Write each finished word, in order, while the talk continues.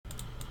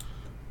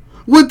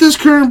with this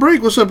current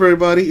break. What's up,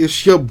 everybody?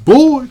 It's your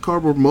boy,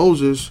 Cardboard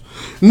Moses.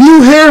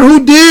 New hair,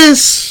 who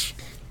dis?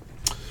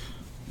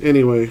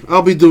 Anyway,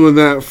 I'll be doing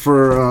that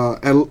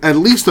for at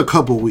least a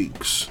couple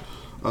weeks.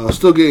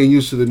 Still getting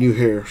used to the new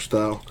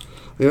hairstyle.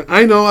 Yeah,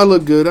 I know I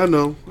look good. I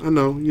know.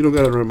 You don't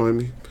gotta remind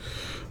me.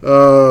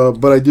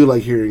 But I do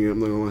like hearing it. I'm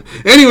not gonna lie.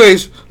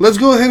 Anyways, let's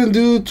go ahead and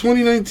do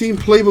 2019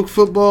 Playbook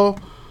football.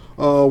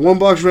 One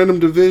box random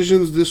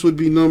divisions. This would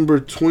be number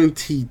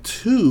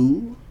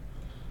 22,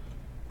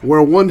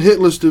 where one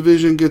hitless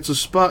division gets a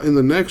spot in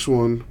the next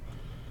one,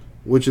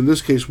 which in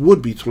this case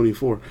would be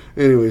 24.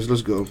 Anyways,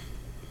 let's go.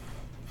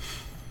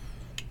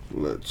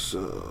 Let's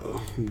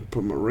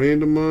put my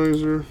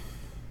randomizer.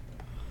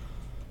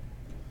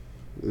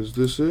 Is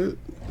this it?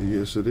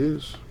 Yes, it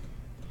is.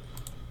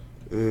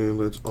 And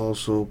let's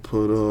also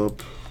put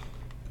up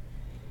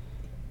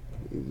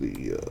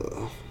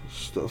the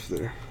stuff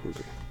there.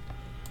 Okay.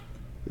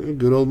 Yeah,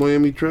 good old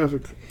Miami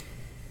traffic.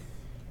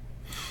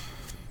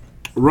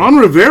 Ron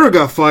Rivera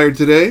got fired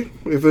today.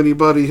 If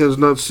anybody has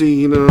not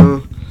seen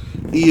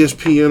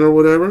ESPN or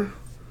whatever,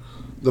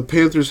 the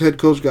Panthers head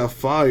coach got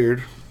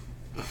fired,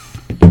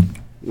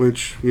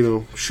 which,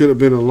 should have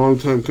been a long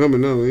time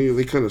coming. Now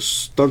they kind of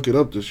stunk it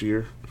up this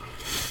year.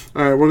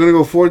 All right, we're going to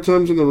go 4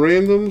 times in the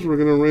randoms. We're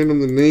going to random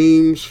the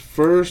names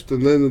first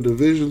and then the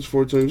divisions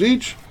 4 times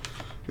each,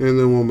 and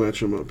then we'll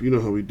match them up. You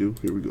know how we do.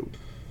 Here we go.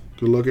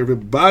 Good luck,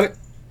 everybody.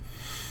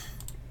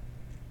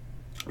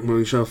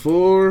 Money shot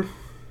 4.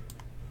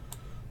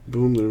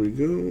 Boom, there we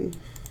go.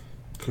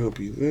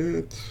 Copy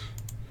that.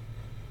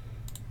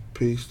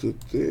 Paste it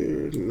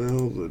there.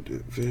 Now the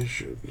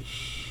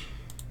divisions.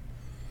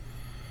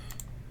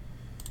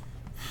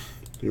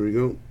 Here we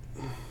go.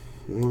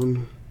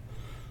 1,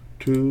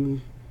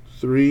 2,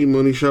 3.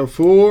 Money shot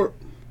 4.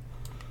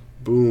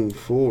 Boom,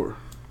 4.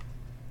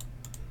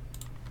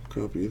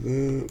 Copy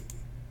that.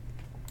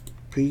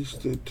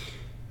 Paste it.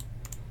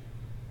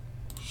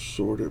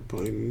 Sort it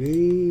by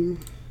name.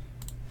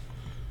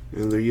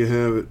 And there you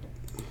have it.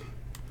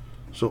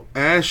 So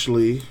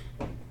Ashley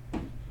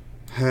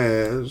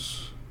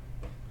has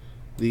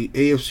the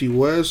AFC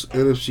West,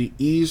 NFC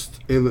East,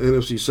 and the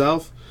NFC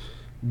South.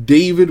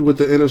 David with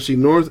the NFC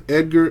North.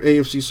 Edgar,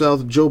 AFC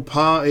South. Joe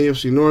Pa,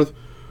 AFC North.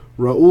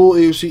 Raul,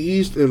 AFC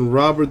East. And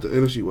Robert, the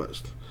NFC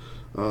West.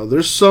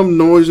 There's some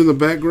noise in the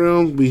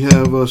background. We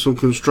have some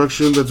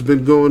construction that's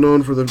been going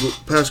on for the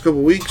past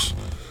couple weeks.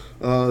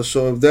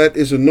 So if that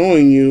is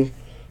annoying you,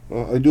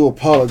 I do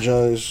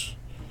apologize.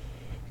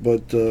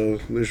 But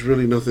there's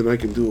really nothing I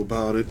can do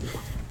about it.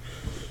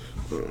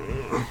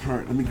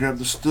 Alright, let me grab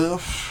the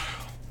stuff.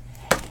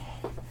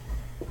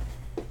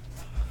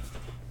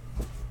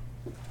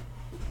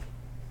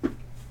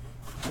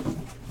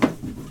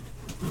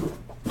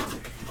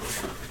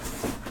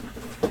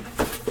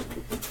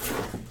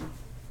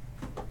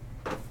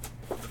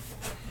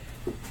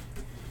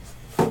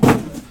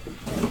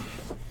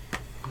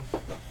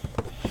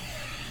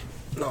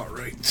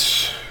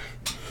 Alright.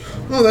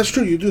 Oh, that's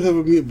true. You do have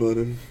a mute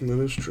button. That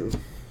is true.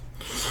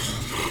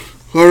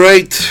 All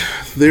right.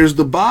 There's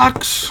the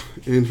box.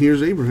 And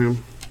here's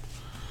Abraham.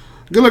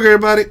 Good luck,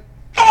 everybody.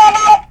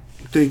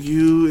 Thank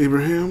you,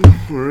 Abraham.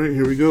 All right.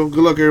 Here we go.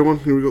 Good luck, everyone.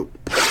 Here we go.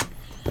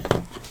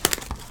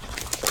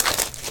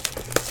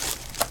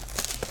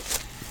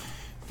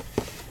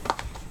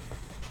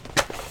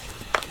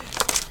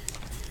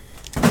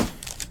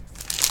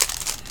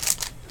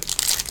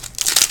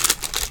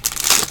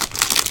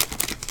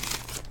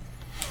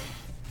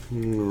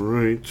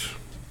 Alright.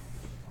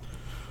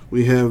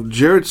 We have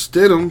Jarrett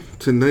Stidham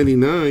to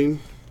 99.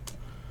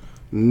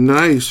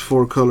 Nice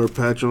 4-color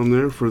patch on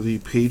there for the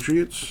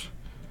Patriots.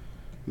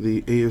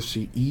 The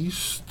AFC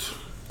East.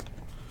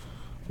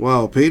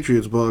 Wow,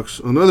 Patriots box.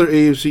 Another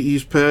AFC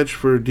East patch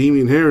for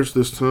Damian Harris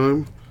this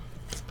time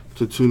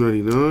to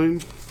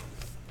 299.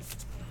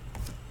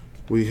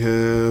 We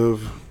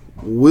have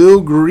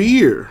Will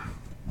Greer.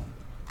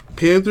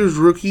 Panthers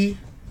rookie.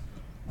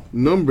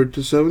 Numbered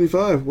to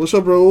 75. What's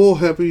up, Raul?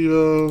 Happy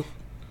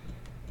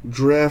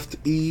draft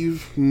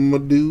eve, my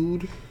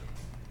dude.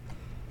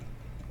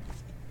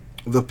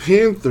 The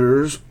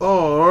Panthers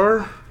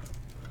are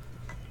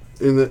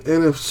in the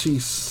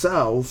NFC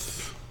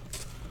South.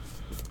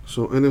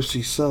 So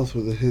NFC South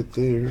with a hit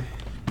there.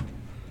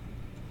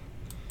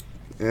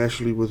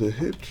 Ashley with a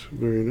hit.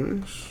 Very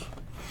nice.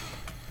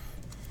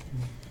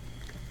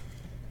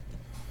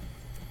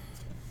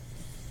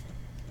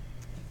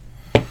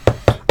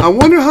 I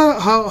wonder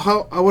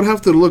how I would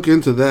have to look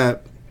into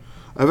that.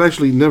 I've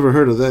actually never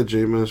heard of that,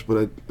 JMS,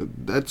 but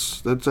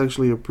that's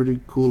actually a pretty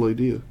cool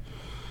idea.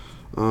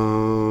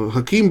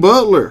 Hakeem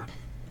Butler,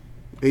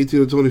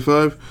 18 of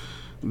 25,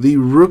 the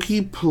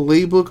rookie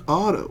Playbook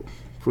auto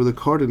for the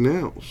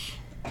Cardinals.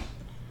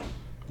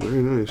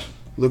 Very nice.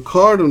 The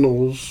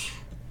Cardinals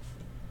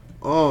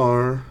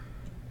are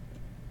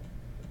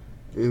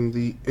in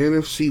the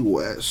NFC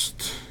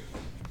West.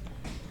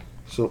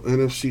 So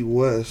NFC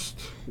West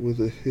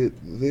with a hit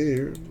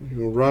there.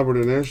 Robert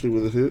and Ashley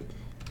with a hit.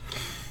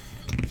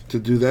 To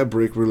do that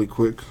break really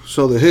quick.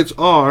 So the hits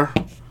are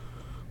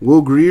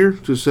Will Greer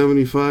to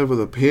 75 of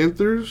the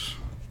Panthers.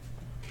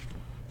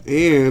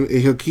 And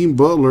a Hakeem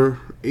Butler,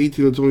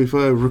 18 of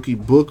 25 rookie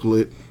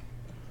booklet.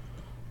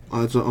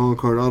 It's an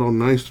on-card auto.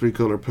 Nice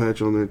 3-color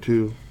patch on there,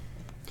 too.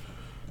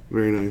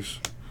 Very nice.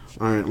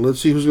 All right,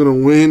 let's see who's going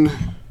to win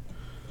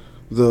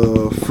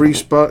the free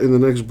spot in the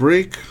next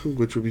break,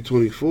 which will be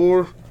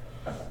 24.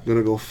 Going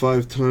to go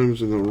 5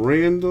 times in the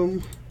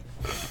random.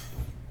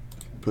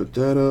 Put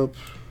that up.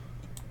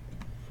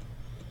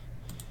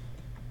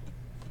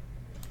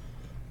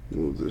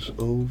 Move this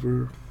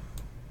over.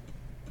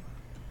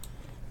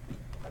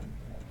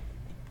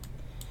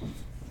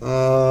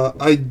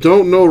 I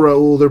don't know,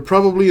 Raul. They're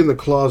probably in the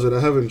closet. I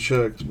haven't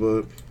checked,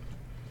 but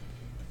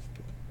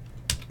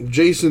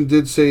Jason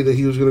did say that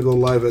he was going to go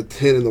live at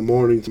 10 in the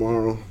morning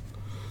tomorrow.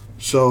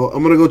 So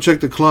I'm going to go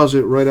check the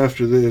closet right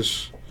after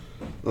this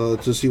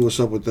to see what's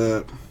up with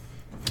that.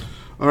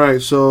 All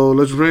right, so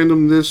let's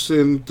random this,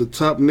 and the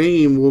top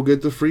name will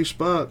get the free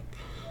spot.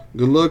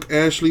 Good luck,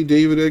 Ashley,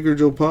 David, Edgar,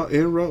 Joe Pot,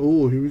 and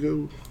Raul. Here we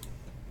go.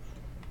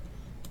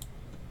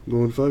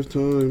 Going 5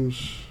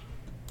 times.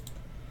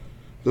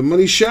 The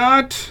money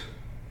shot.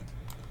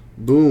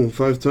 Boom,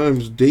 5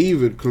 times.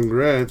 David,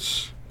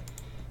 congrats.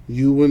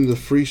 You win the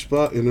free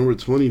spot in number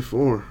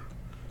 24.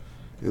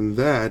 And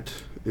that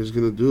is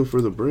going to do it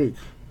for the break.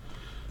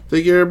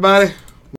 Thank you, everybody.